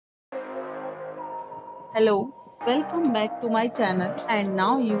Hello, welcome back to my channel and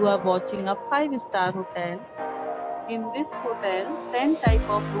now you are watching a 5-star hotel. In this hotel, 10 type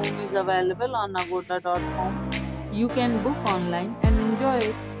of room is available on agoda.com. You can book online and enjoy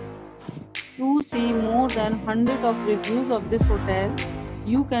it. To see more than 100 of reviews of this hotel,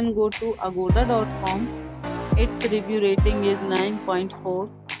 you can go to agoda.com. Its review rating is 9.4.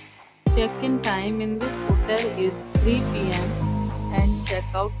 Check-in time in this hotel is 3 p.m. and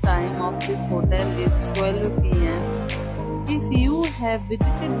check-out time of this hotel is 12 p.m. If you have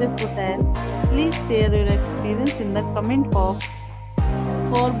visited this hotel, please share your experience in the comment box.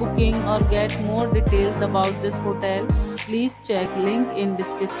 For booking or get more details about this hotel, please check link in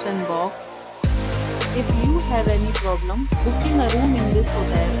description box. If you have any problem booking a room in this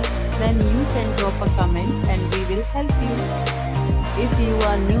hotel, then you can drop a comment and we will help you. If you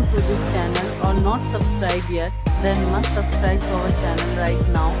are new to this channel or not subscribed yet, then must subscribe to our channel right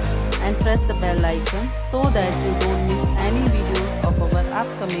now and press the bell icon so that you don't miss any videos of our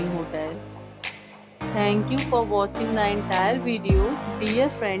upcoming hotel. Thank you for watching the entire video. Dear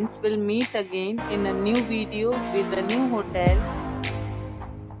friends, will meet again in a new video with a new hotel.